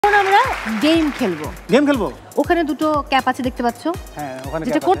Game খেলবো। Game খেলবো? ওখানে দুটো ক্যাপ আছে দেখতে পাচ্ছো? হ্যাঁ, ওখানে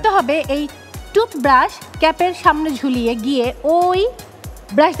যেটা করতে হবে এই টুথব্রাশ ক্যাপের সামনে ঝুলিয়ে গিয়ে ওই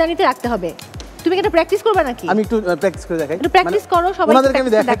ব্রাশদানিতে রাখতে হবে। তুমি কি এটা প্র্যাকটিস করবে নাকি? আমি একটু প্র্যাকটিস করে দেখাই। একটু প্র্যাকটিস করো, সবাই ওনাদেরকে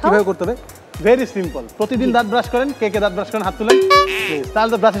আমি দেখাই কিভাবে করতে হবে। Very simple. প্রতিদিন দাঁত ব্রাশ করেন, কে দাঁত ব্রাশ করেন হাত তুলেন। তাহলে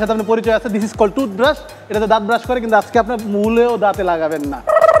তো ব্রাশের সাথে আপনার পরিচয় আছে। This is called toothbrush. এটাতে দাঁত ব্রাশ করে, কিন্তু আজকে আপনার মূলেও দাঁতে লাগাবেন না।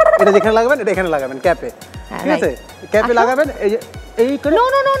 এটা যেখানে লাগাবেন এটা এখানে লাগাবেন, ক্যাপে। ঠিক আছে? ক্যাপে লাগাবেন। এই করে no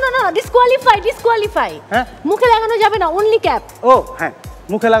no no no no, disqualify. হ্যাঁ, মুখে লাগানো যাবে না, অনলি ক্যাপ। ও হ্যাঁ,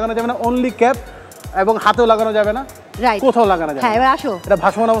 মুখে লাগানো যাবে না, অনলি ক্যাপ। এবং হাতেও লাগানো যাবে না, রাইট, কোথাও লাগানো যাবে। হ্যাঁ, এবার আসো। এটা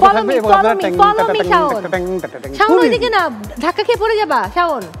ভাসমান অবস্থায় থাকবে এবং আপনারা ট্যাং শাওন ওইদিকে না, ধাক্কা খেয়ে পড়ে যাবা।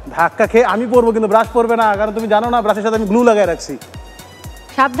 শাওন ধাক্কা খেয়ে আমি পড়বো, কিন্তু ব্রাশ পড়বে না, কারণ তুমি জানো না ব্রাশের সাথে আমি গ্লু লাগাই রাখছি।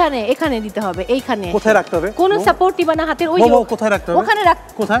 সাবধানে, এখানে দিতে হবে, এইখানে। কোথায় রাখতে হবে? কোন সাপোর্ট দিবা না হাতের। ওই যে কোথায় রাখতে হবে? ওখানে রাখ।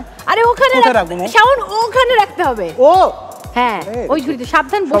 কোথায়? আরে ওখানে রাখবো শাওন, ওখানে রাখতে হবে। ও হ্যাঁ, ওই ঝুড়িতে।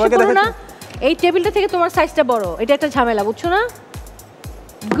 সাবধান, বসে পড়ো না। এই টেবিলটা থেকে তোমার সাইজটা বড়, এটা একটা ঝামেলা, বুঝছো না?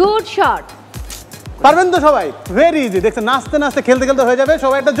 Good shot. পারবেন তো সবাই? Very easy. দেখছেন, নাচতে নাচতে খেলতে খেলতে হয়ে যাবে।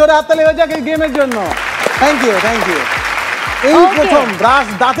 সবাই একটা জোরে হাততালি হয়ে যাক এই গেমের জন্য। Thank you. এই প্রথম ব্রাশ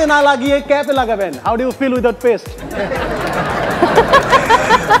দাঁতে না লাগিয়ে ক্যাপে লাগাবেন। How do you feel without paste?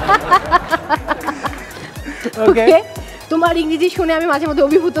 ওকে, তোমার ইংরেজি শুনে আমি মাঝে মধ্যে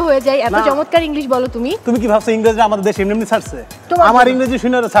অভিভূত হয়ে যাই। এত চমৎকার ইংলিশ বলো তুমি। তুমি কি ভাবছো ইংরেজিরা আমাদের দেশে এমনি ছাড়ছে? আমার ইংরেজি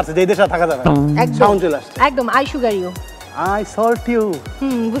শুনে ছাড়ছে, যে দেশে থাকা যাবে না। একদম চলে আসছে। একদম। I sugar you, I salt you.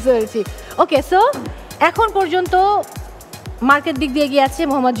 বুঝতে পেরেছি। ওকে, সো এখন পর্যন্ত মার্কেট দিক দিয়ে এগিয়ে আছে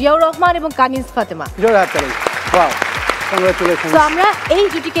মোহাম্মদ জিয়াউর রহমান এবং কানিজ ফাতেমা। জোরে হাততালি। Wow, congratulations. সো আমরা এই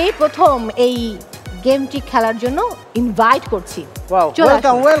জুটিকেই প্রথম এই গেমটি খেলার জন্য ইনভাইট করছি। Wow,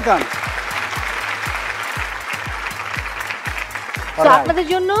 welcome. তো আপনাদের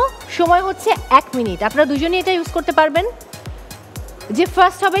জন্য সময় হচ্ছে 1 মিনিট। আপনারা দুজনেই এটা ইউজ করতে পারবেন। যে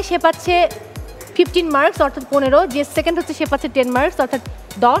ফার্স্ট হবে সে পাচ্ছে 15 মার্কস অর্থাৎ 15, যে সেকেন্ড হচ্ছে সে পাচ্ছে 10 মার্কস অর্থাৎ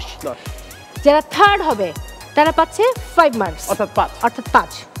 10, যারা থার্ড হবে তারা পাচ্ছে 5 মার্কস অর্থাৎ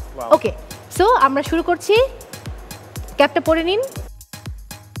 5। ওকে, সো আমরা শুরু করছি। ক্যাপটা পরে নিন।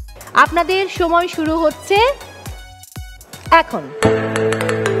 আপনাদের সময় শুরু হচ্ছে এখন।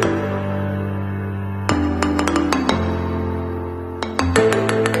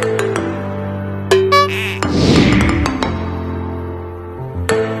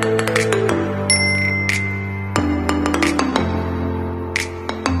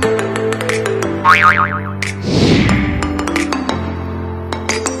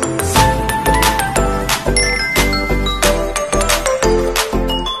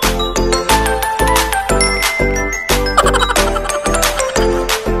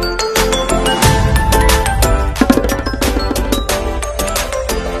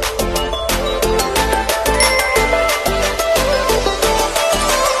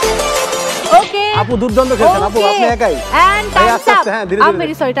 আপু দুর্দান্ত খেলছেন আপু, আপনি একাই। And time's up. I am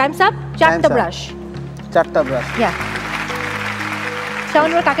very sorry, Times up. চারটা ব্রাশ। ইয়া। শাওন,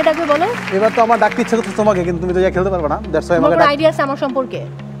 এবার কাকে ডাকবে বলো? এবার তো আমার ডাকতে ইচ্ছে করছে তোমাকে, কিন্তু তুমি তো খেলতে পারবে না। দ্যাটস ওয়াই আমাকে আইডিয়া আছে আমার সম্পর্কে।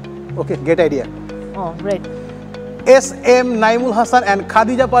 ওকে, gate idea. O great. S M Naimul Hasan and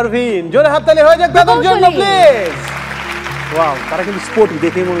Khadija Parvin. জোরে হাততালি হয়ে যাক তাদের জন্য প্লিজ। ওয়াও, তারা কিন্তু স্পোর্টি,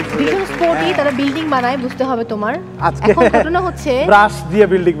 দেখেই মনে হচ্ছে ভীষণ স্পোর্টি। তারা বিল্ডিং বানায়, বুঝতে হবে তোমার। এখন ঘটনা হচ্ছে ব্রাশ দিয়ে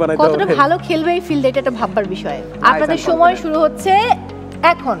বিল্ডিং বানাইতে হবে। কতটা ভালো খেলবে এই ফিল্ডে, এটা একটা ভাববার বিষয়। আপনাদের সময় শুরু হচ্ছে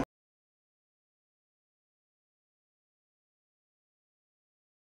এখন।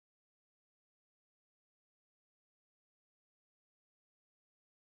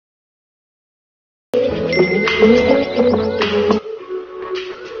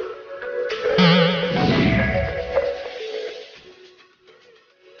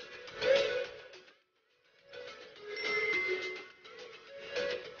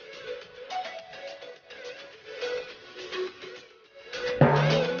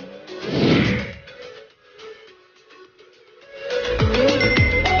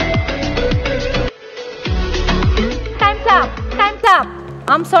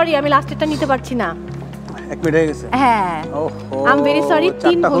 আম সরি, আমি লাস্টেরটা নিতে পারছি না। 1 মিনিট হয়ে গেছে। হ্যাঁ, ওহো, আম ভেরি সরি।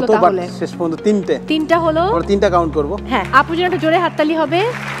 3 হলো তাহলে। শেষ পর্যন্ত 3টা হলো। আমরা 3টা কাউন্ট করব। হ্যাঁ, আপুর জন্য একটু জোরে হাততালি হবে।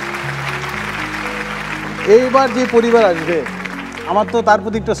 এইবার যে পরিবার আসবে, আমার তো তার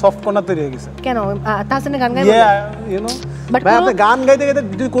প্রতি একটু সফট কর্নার তৈরি হয়ে গেছে। কেন? তাহসানের গান গাইবে? ইউ নো, ভাই আপনি গান গাইতে গাইতে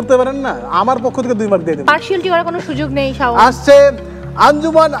যদি করতে পারেন না, আমার পক্ষ থেকে 2 মার্ক দিয়ে দেব। পার্সিয়ালিটি করার কোনো সুযোগ নেই। শাওন আসছে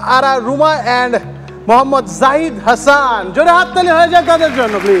আঞ্জুমান আরা রুমা এন্ড মোহাম্মদ জাহিদ হাসান। জোরে হাততালি হয়ে যাক তাদের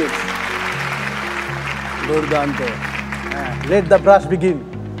জন্য প্লিজ। দুর্দান্ত। Let the brush begin.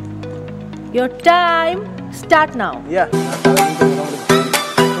 Your time start now. ইয়া,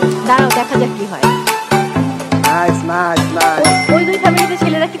 দাঁড়াও, দেখা যাক কি হয়। নাইস। ওই দুই ফ্যামিলিতে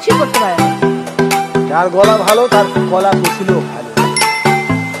ছেলেরা কিছুই করতে পারে না। যার গলা ভালো তার গলা ছিল ভালো।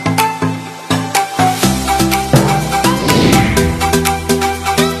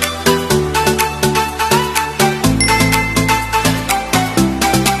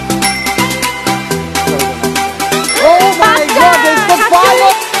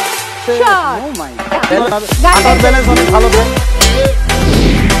 ব্যালেন্স অনেক ভালো দেন।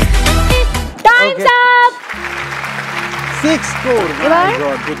 Times up 6 score.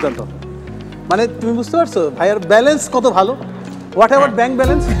 দুর্দান্ত। মানে তুমি বুঝতে পারছো ভাইয়ার ব্যালেন্স কত ভালো। What ever bank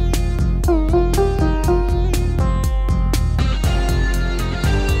balance